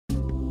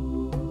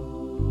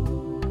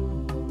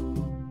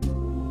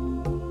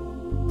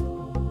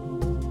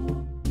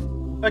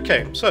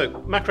Okay, so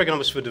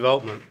macroeconomics for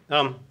development.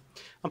 I'm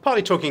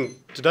partly talking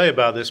today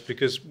about this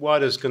because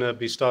WIDER is going to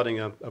be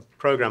starting a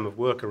program of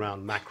work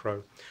around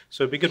macro.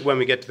 So it'd be good when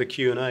we get to the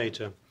Q&A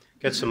to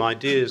get some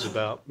ideas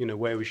about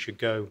where we should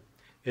go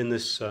in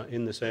this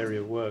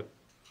area of work.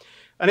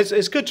 And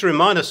it's good to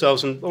remind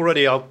ourselves, and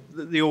already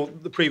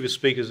the previous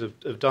speakers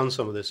have done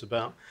some of this,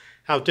 about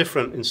how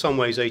different in some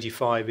ways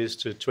 85 is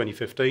to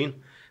 2015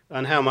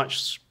 and how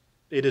much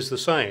it is the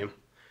same.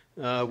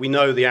 We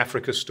know the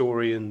Africa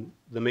story in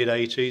the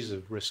mid-80s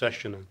of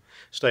recession and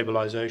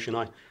stabilization.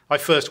 I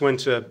first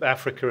went to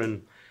Africa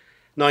in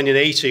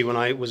 1980 when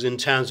I was in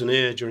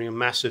Tanzania during a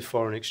massive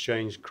foreign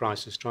exchange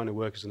crisis, trying to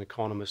work as an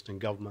economist in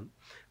government.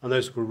 And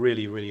those were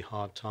really, really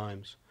hard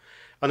times.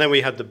 And then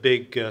we had the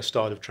big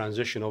start of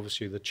transition,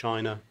 obviously the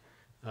China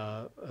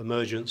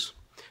emergence.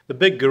 The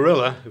big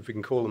gorilla, if we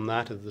can call them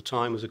that, at the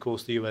time was, of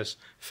course, the US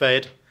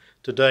Fed.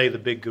 Today, the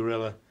big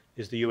gorilla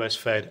is the US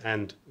Fed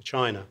and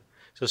China.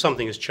 So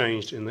something has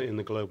changed in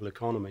the global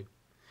economy.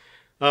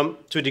 To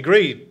a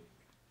degree,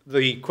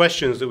 the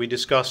questions that we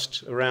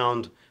discussed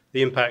around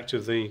the impact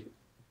of the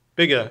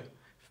bigger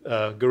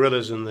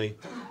gorillas in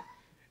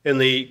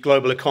the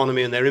global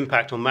economy and their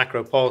impact on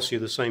macro policy are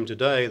the same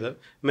today, that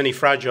many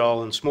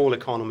fragile and small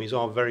economies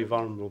are very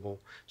vulnerable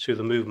to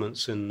the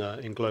movements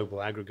in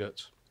global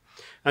aggregates.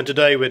 And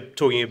today we're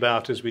talking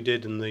about, as we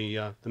did in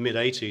the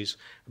mid-80s,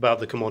 about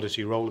the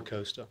commodity roller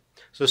coaster.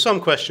 So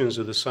some questions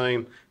are the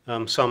same,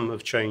 some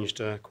have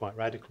changed quite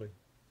radically.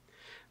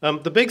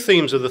 The big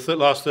themes of the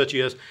last 30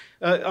 years,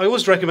 I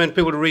always recommend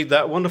people to read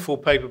that wonderful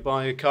paper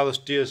by Carlos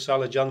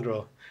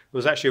Diaz-Alejandro. There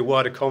was actually a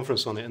wider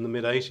conference on it in the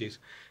mid-80s.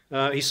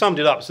 He summed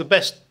it up. It's the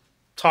best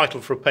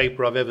title for a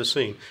paper I've ever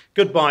seen.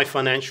 Goodbye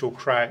Financial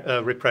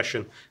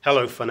Repression,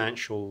 Hello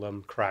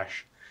Financial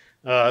Crash.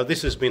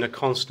 This has been a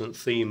constant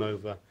theme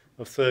of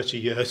 30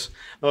 years,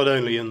 not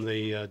only in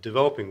the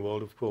developing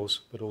world, of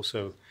course, but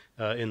also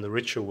in the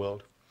richer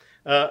world.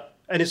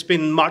 And it's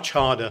been much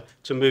harder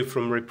to move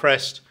from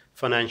repressed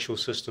financial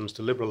systems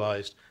to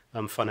liberalized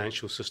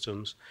financial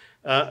systems.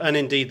 And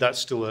indeed, that's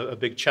still a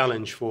big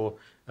challenge for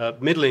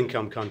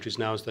middle-income countries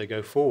now as they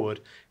go forward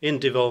in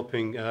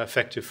developing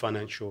effective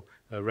financial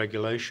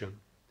regulation.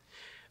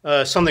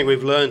 Something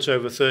we've learned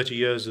over 30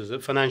 years is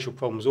that financial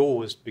problems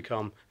always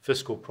become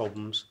fiscal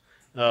problems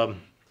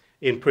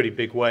in pretty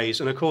big ways.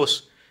 And of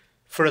course,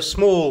 for a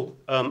small,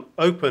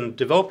 open,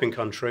 developing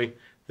country,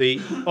 the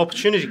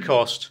opportunity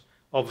cost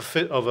of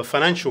a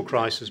financial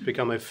crisis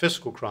become a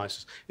fiscal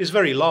crisis is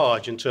very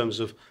large in terms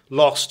of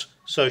lost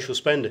social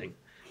spending.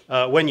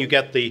 When you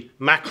get the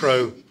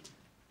macro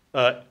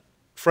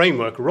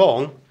framework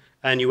wrong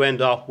and you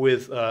end up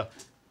with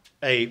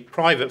a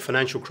private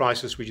financial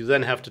crisis which you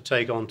then have to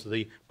take onto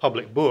the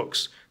public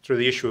books through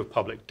the issue of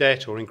public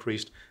debt or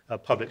increased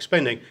public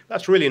spending,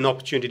 that's really an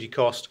opportunity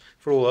cost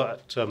for all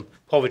that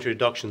poverty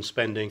reduction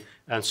spending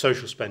and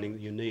social spending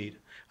that you need.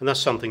 And that's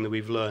something that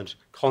we've learned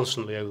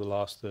constantly over the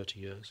last 30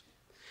 years.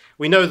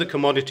 We know that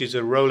commodities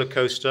are a roller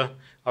coaster.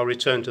 I'll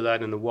return to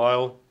that in a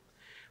while.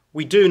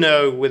 We do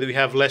know whether we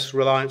have less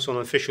reliance on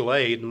official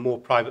aid and more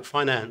private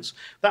finance.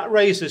 That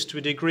raises, to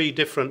a degree,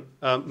 different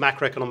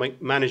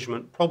macroeconomic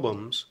management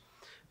problems.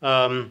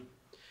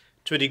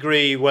 To a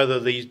degree, whether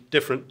the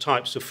different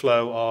types of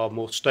flow are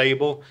more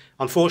stable.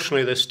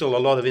 Unfortunately, there's still a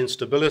lot of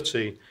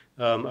instability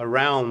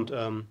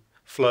around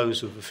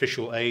flows of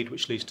official aid,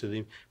 which leads to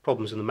the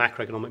problems in the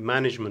macroeconomic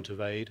management of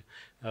aid.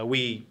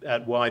 We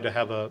at WIDER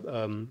have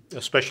a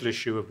special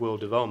issue of World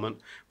Development,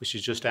 which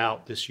is just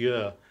out this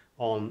year,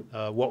 on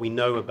what we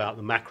know about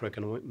the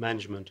macroeconomic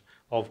management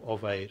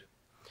of aid.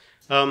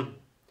 And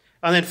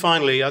then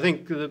finally, I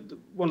think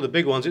one of the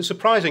big ones, it's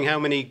surprising how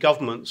many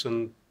governments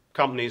and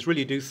companies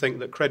really do think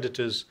that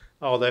creditors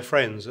are their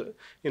friends.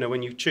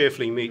 When you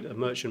cheerfully meet a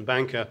merchant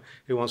banker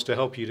who wants to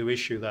help you to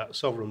issue that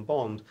sovereign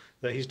bond,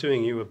 that he's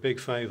doing you a big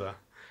favor.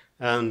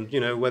 And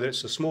whether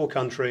it's a small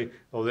country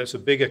or whether it's a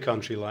bigger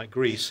country like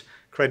Greece,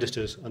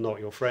 creditors are not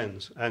your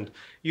friends. And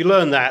you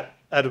learn that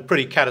at a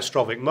pretty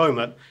catastrophic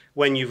moment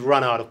when you've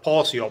run out of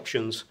policy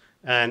options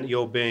and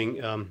you're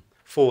being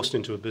forced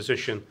into a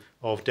position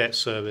of debt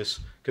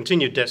service,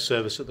 continued debt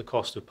service at the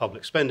cost of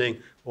public spending,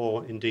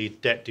 or indeed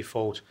debt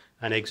default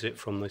and exit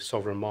from the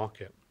sovereign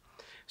market.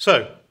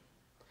 So,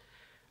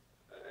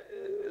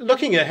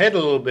 looking ahead a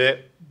little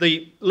bit,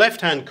 the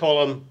left-hand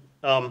column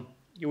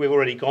we've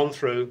already gone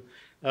through.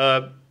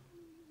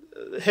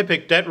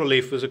 HIPC debt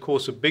relief was, of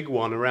course, a big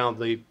one around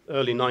the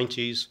early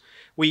 90s.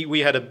 We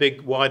had a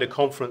big wider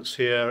conference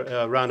here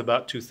around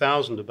about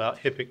 2000 about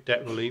HIPC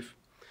debt relief.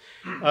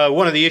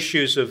 One of the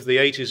issues of the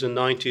 80s and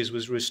 90s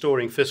was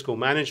restoring fiscal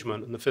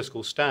management and the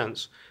fiscal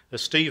stance,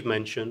 as Steve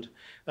mentioned.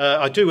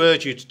 I do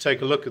urge you to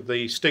take a look at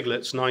the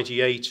Stiglitz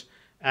 98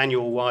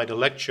 annual WIDER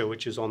lecture,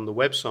 which is on the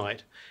website,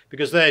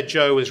 because there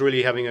Joe was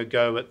really having a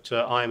go at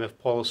IMF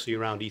policy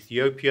around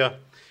Ethiopia.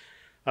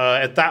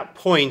 At that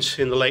point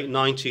in the late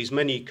 90s,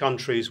 many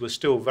countries were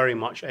still very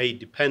much aid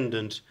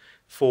dependent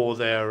for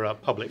their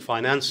public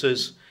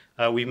finances.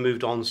 We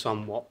moved on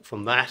somewhat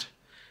from that.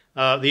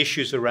 The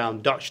issues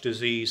around Dutch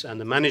disease and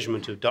the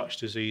management of Dutch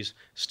disease,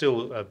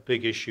 still a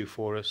big issue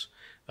for us.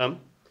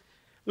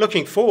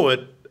 Looking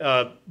forward,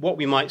 what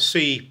we might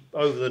see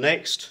over the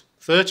next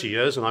 30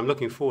 years, and I'm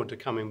looking forward to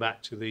coming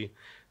back to the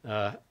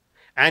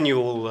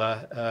annual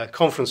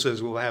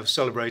conferences we'll have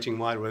celebrating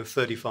WIDER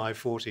 35,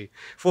 40,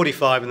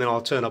 45, and then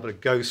I'll turn up at a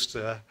ghost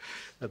at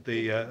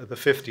the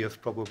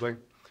 50th probably.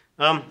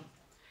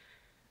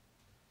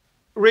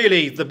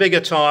 Really, the bigger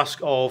task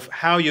of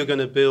how you're going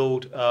to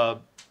build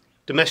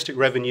domestic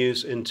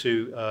revenues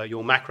into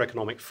your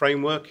macroeconomic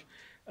framework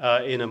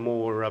in a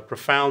more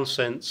profound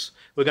sense.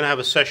 We're going to have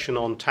a session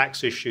on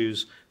tax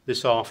issues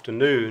this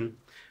afternoon,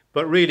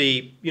 but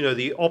really, you know,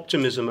 the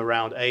optimism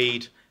around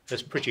aid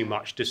has pretty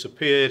much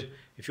disappeared.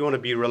 If you want to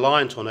be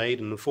reliant on aid,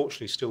 and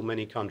unfortunately still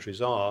many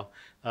countries are,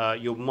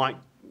 you might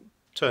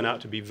turn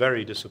out to be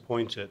very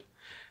disappointed.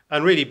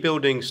 And really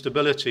building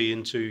stability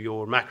into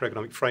your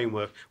macroeconomic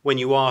framework when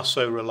you are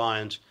so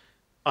reliant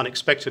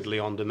unexpectedly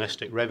on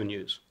domestic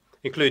revenues,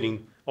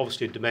 including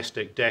obviously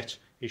domestic debt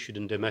issued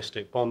in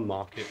domestic bond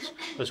markets,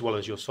 as well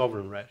as your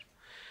sovereign debt.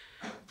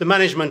 The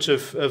management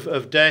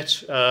of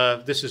debt,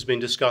 this has been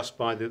discussed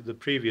by the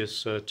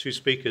previous two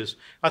speakers.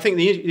 I think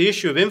the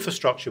issue of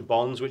infrastructure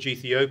bonds, which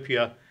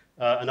Ethiopia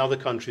and other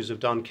countries have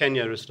done,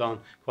 Kenya has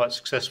done quite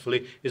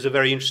successfully, is a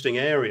very interesting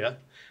area.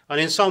 And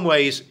in some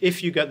ways,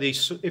 if you get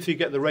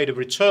the rate of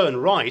return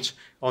right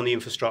on the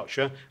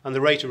infrastructure, and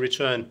the rate of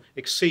return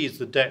exceeds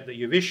the debt that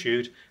you've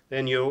issued,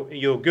 then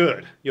you're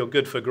good. You're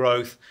good for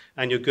growth,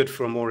 and you're good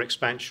for a more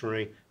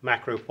expansionary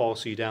macro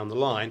policy down the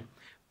line.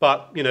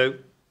 But you know,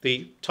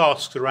 the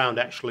tasks around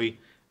actually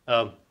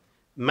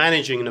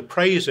managing and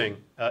appraising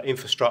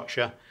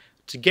infrastructure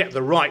to get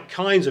the right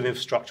kinds of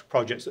infrastructure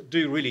projects that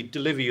do really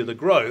deliver you the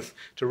growth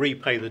to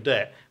repay the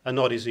debt are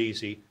not as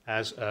easy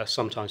as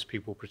sometimes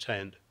people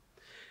pretend.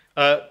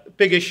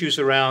 Big issues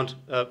around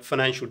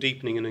financial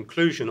deepening and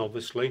inclusion,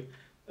 obviously.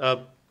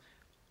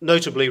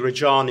 Notably,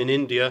 Rajan in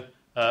India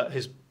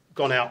has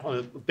gone out on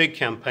a big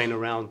campaign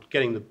around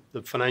getting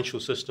the financial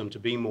system to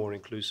be more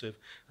inclusive,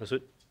 so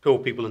poor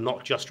people are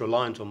not just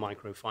reliant on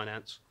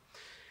microfinance.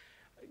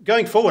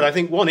 Going forward, I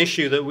think one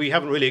issue that we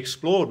haven't really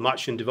explored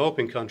much in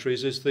developing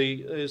countries is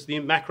the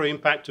macro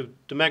impact of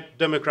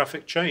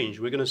demographic change.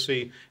 We're going to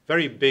see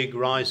very big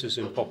rises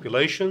in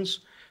populations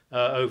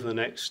over the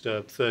next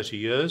 30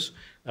 years.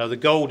 The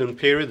golden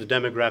period, the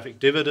demographic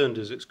dividend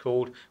as it's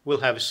called, will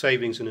have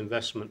savings and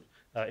investment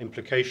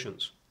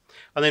implications.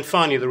 And then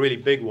finally, the really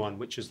big one,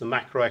 which is the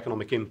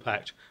macroeconomic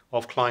impact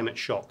of climate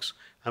shocks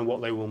and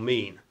what they will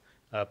mean.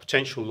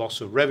 Potential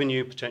loss of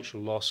revenue,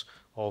 potential loss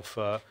of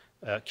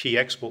key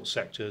export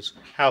sectors,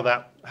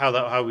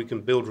 how we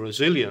can build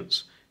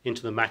resilience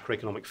into the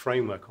macroeconomic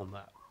framework on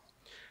that.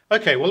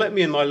 Okay, well, let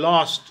me in my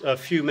last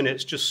few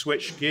minutes just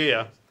switch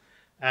gear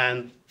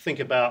and think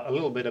about a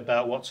little bit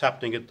about what's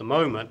happening at the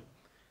moment.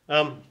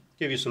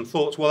 Give you some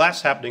thoughts. Well,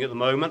 that's happening at the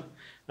moment.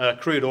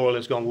 Crude oil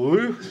has gone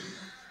woo.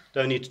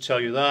 Don't need to tell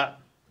you that.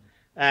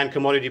 And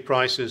commodity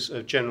prices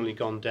have generally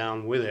gone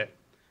down with it.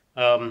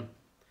 I'm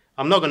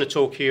not going to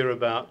talk here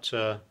about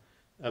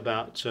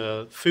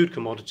food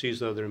commodities,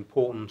 though they're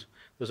important.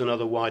 There's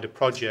another wider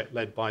project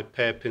led by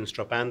Per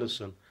Pinstrup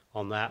Andersen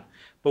on that.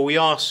 But we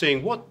are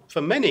seeing what,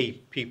 for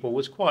many people,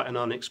 was quite an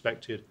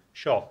unexpected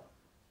shock.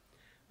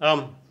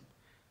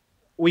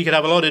 We could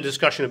have a lot of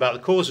discussion about the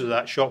causes of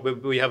that shock,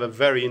 but we have a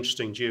very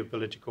interesting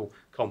geopolitical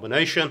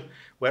combination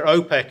where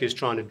OPEC is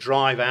trying to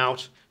drive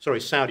out,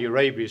 Saudi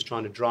Arabia is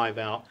trying to drive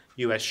out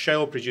US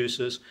shale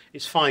producers.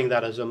 It's finding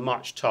that as a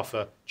much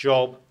tougher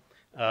job.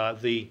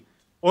 The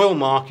oil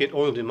market,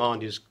 oil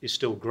demand is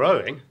still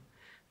growing.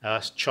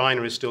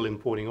 China is still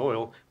importing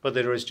oil, but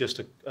there is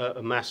just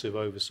a massive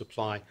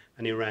oversupply,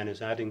 and Iran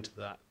is adding to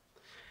that.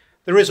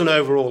 There is an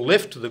overall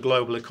lift to the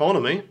global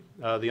economy.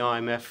 The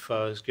IMF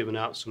has given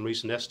out some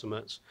recent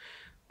estimates.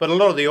 But a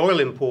lot of the oil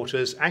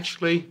importers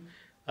actually,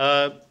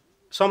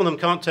 some of them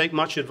can't take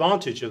much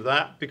advantage of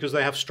that because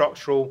they have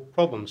structural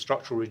problems,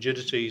 structural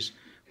rigidities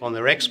on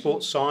their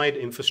export side,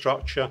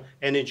 infrastructure,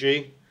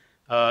 energy.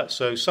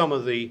 So some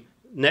of the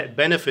net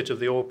benefit of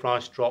the oil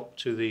price drop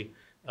to the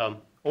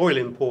oil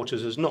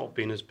importers has not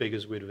been as big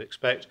as we'd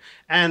expect.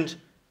 And,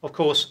 of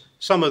course,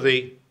 some of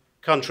the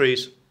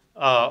countries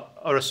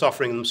are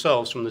suffering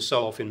themselves from the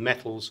sell-off in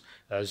metals,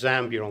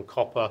 Zambia on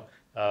copper,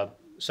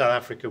 South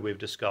Africa we've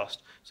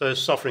discussed. So they're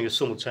suffering a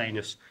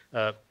simultaneous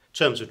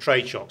terms of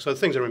trade shock. So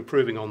things are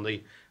improving on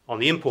the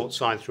import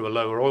side through a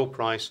lower oil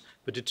price,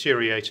 but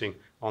deteriorating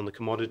on the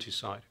commodity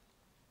side.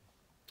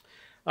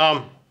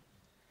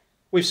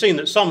 We've seen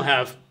that some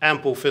have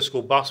ample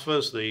fiscal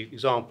buffers. The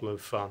example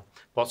of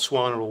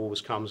Botswana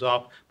always comes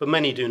up, but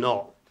many do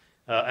not.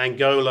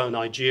 Angola,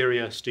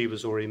 Nigeria, Steve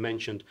has already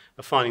mentioned,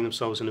 are finding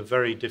themselves in a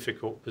very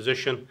difficult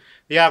position.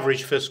 The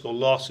average fiscal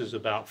loss is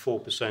about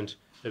 4%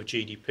 of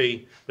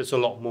GDP, but it's a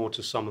lot more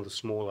to some of the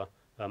smaller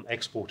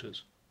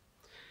exporters.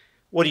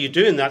 What do you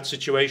do in that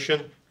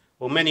situation?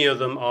 Well, many of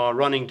them are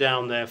running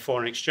down their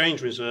foreign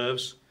exchange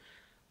reserves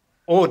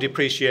or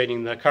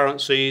depreciating their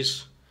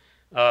currencies.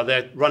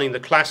 They're running the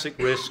classic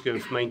risk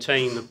of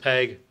maintaining the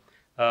peg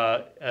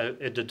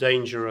at the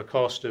danger or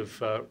cost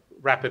of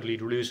rapidly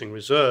losing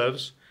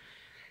reserves.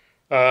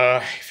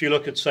 If you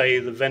look at, say,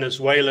 the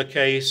Venezuela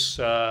case,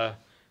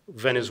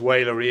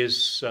 Venezuela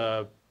is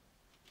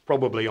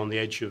probably on the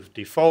edge of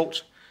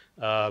default.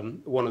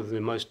 One of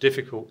the most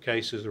difficult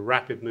cases, a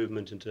rapid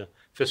movement into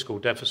fiscal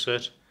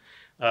deficit.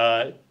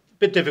 A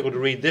bit difficult to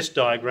read this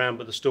diagram,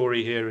 but the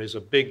story here is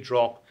a big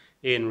drop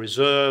in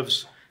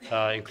reserves,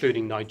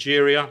 including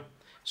Nigeria.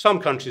 Some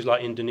countries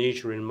like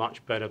Indonesia are in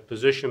much better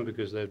position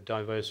because they've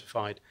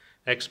diversified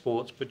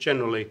exports, but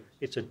generally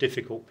it's a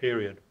difficult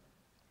period.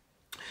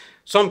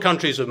 Some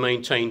countries have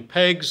maintained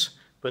pegs,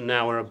 but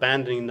now are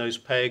abandoning those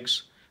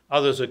pegs.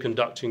 Others are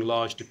conducting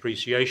large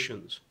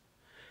depreciations.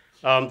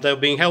 They're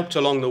being helped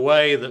along the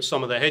way that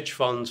some of the hedge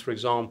funds, for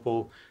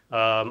example,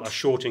 are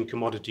shorting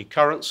commodity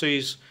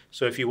currencies.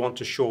 So if you want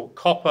to short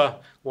copper,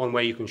 one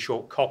way you can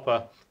short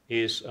copper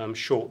is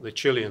short the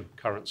Chilean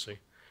currency,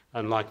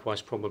 and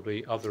likewise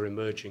probably other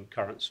emerging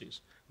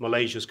currencies.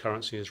 Malaysia's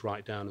currency is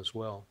right down as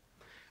well.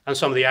 And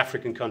some of the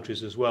African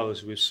countries as well,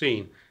 as we've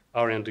seen,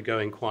 are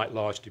undergoing quite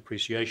large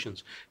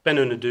depreciations.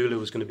 Benno Ndulu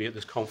was going to be at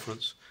this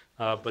conference,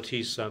 but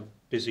he's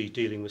busy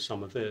dealing with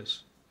some of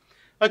this.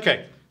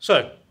 Okay,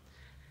 so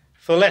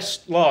for the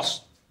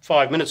last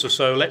 5 minutes or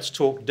so, let's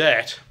talk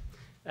debt.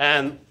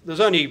 And there's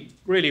only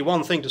really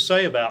one thing to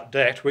say about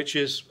debt, which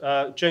is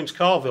James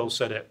Carville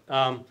said it.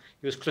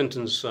 He was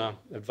Clinton's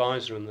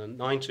advisor in the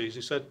 90s.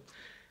 He said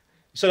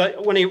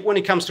when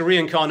he comes to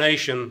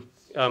reincarnation,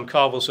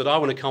 Carville said, I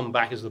want to come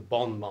back as the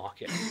bond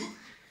market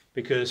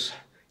because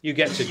you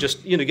get to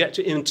just, get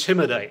to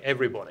intimidate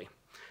everybody.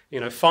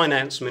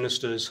 Finance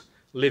ministers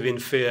live in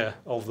fear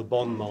of the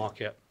bond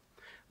market.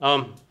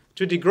 To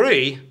a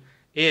degree,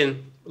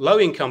 in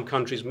low-income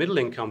countries,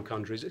 middle-income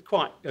countries, it's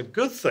quite a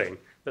good thing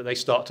that they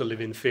start to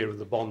live in fear of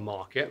the bond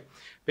market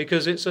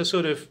because it's a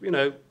sort of,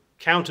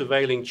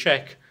 countervailing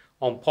check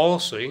on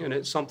policy, and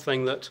it's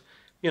something that,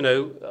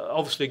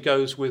 obviously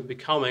goes with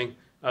becoming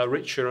a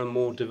richer and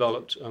more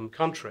developed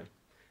country.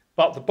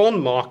 But the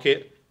bond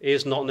market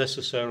is not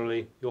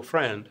necessarily your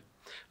friend.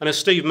 And as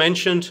Steve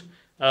mentioned,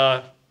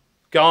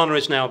 Ghana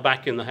is now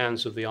back in the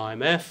hands of the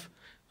IMF.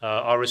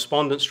 Our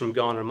respondents from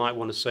Ghana might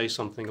want to say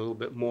something a little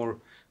bit more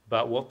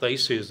about what they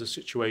see as the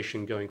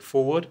situation going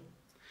forward.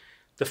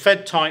 The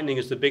Fed tightening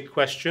is the big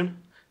question.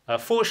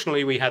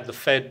 Fortunately, we had the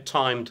Fed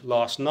timed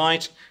last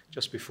night,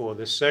 just before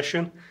this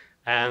session,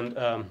 and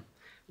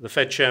the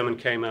Fed chairman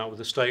came out with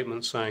a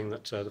statement saying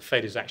that the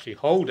Fed is actually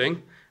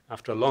holding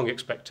after a long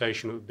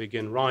expectation it would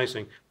begin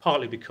rising,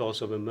 partly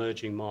because of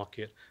emerging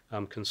market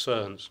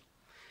concerns.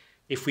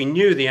 If we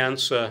knew the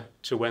answer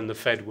to when the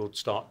Fed would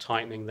start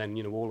tightening, then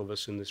all of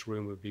us in this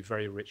room would be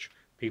very rich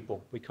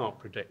people. We can't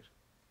predict.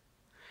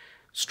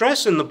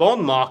 Stress in the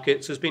bond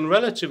markets has been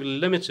relatively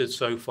limited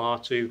so far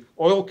to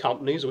oil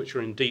companies, which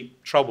are in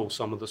deep trouble,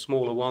 some of the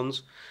smaller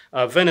ones.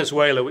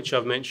 Venezuela, which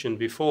I've mentioned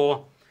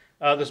before.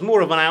 There's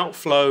more of an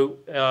outflow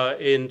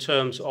in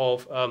terms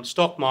of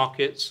stock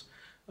markets,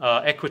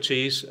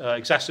 equities,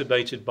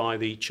 exacerbated by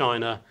the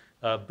China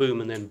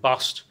boom and then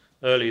bust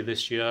earlier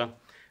this year.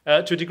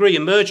 To a degree,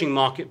 emerging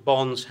market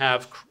bonds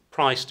have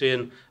priced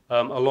in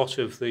a lot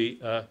of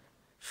the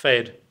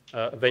Fed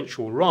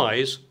eventual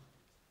rise.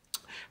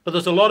 But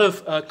there's a lot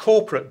of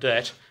corporate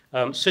debt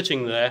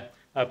sitting there,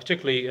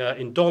 particularly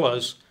in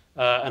dollars,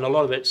 and a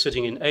lot of it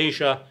sitting in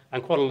Asia,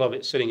 and quite a lot of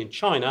it sitting in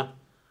China.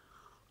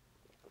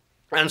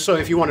 And so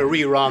if you want to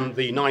rerun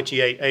the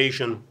 98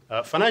 Asian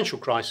financial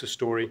crisis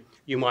story,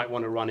 you might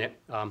want to run it,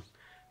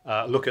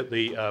 look at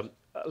the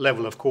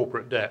level of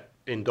corporate debt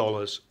in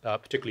dollars,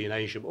 particularly in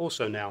Asia, but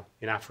also now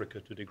in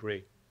Africa to a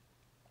degree.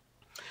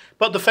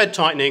 But the Fed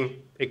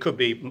tightening, it could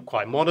be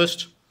quite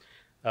modest.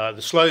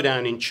 The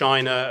slowdown in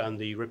China and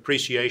the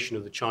repreciation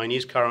of the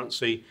Chinese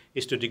currency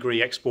is to a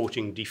degree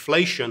exporting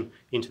deflation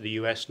into the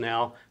US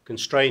now,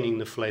 constraining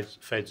the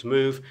Fed's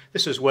move.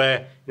 This is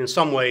where, in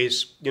some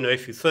ways,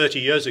 if 30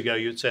 years ago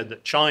you'd said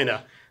that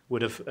China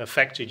would have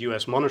affected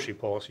US monetary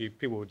policy,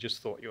 people would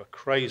just thought you were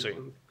crazy,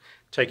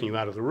 taking you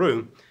out of the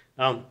room.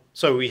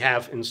 So we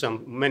have, in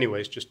many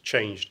ways, just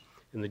changed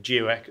in the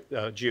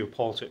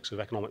geopolitics of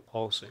economic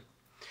policy.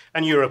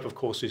 And Europe, of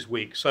course, is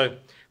weak. So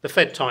the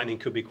Fed tightening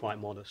could be quite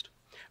modest.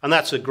 And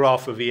that's a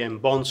graph of EM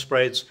bond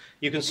spreads.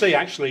 You can see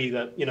actually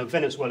that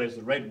Venezuela is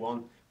the red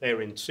one.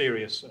 They're in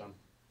serious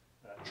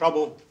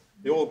trouble.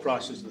 The oil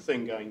price is the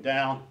thing going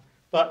down.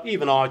 But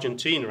even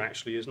Argentina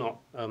actually is not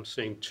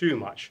seeing too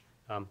much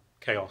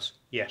chaos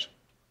yet.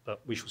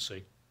 But we shall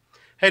see.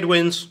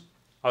 Headwinds,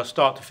 I'll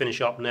start to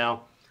finish up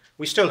now.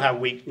 We still have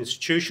weak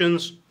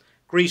institutions.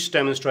 Greece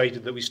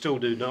demonstrated that we still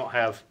do not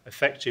have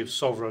effective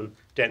sovereign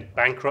debt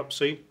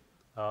bankruptcy,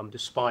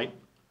 despite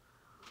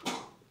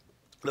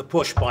the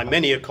push by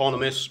many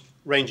economists,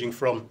 ranging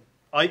from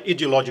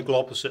ideological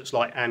opposites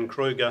like Anne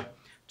Kruger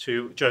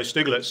to Joe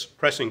Stiglitz,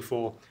 pressing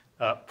for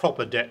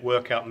proper debt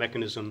workout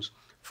mechanisms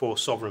for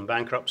sovereign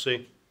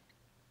bankruptcy.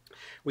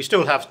 We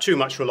still have too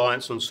much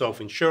reliance on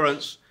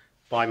self-insurance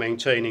by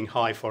maintaining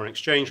high foreign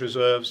exchange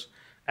reserves,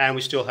 and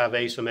we still have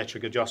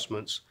asymmetric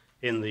adjustments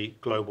in the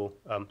global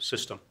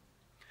system.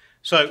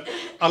 So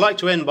I'd like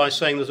to end by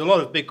saying there's a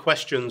lot of big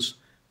questions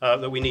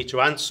that we need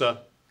to answer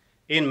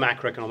in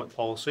macroeconomic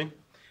policy.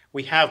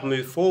 We have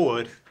moved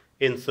forward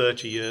in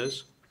 30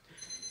 years.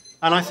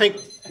 And I think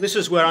this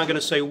is where I'm going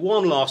to say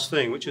one last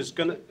thing, which is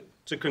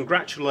to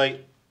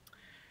congratulate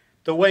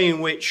the way in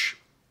which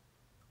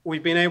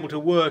we've been able to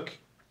work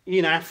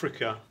in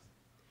Africa,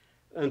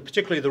 and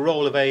particularly the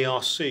role of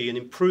ARC in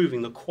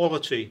improving the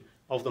quality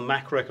of the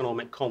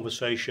macroeconomic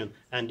conversation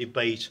and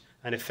debate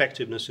and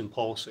effectiveness in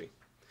policy.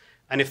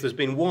 And if there's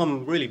been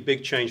one really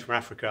big change for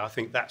Africa, I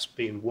think that's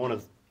been one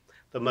of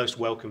the most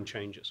welcome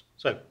changes.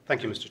 So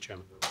thank you, Mr.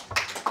 Chairman.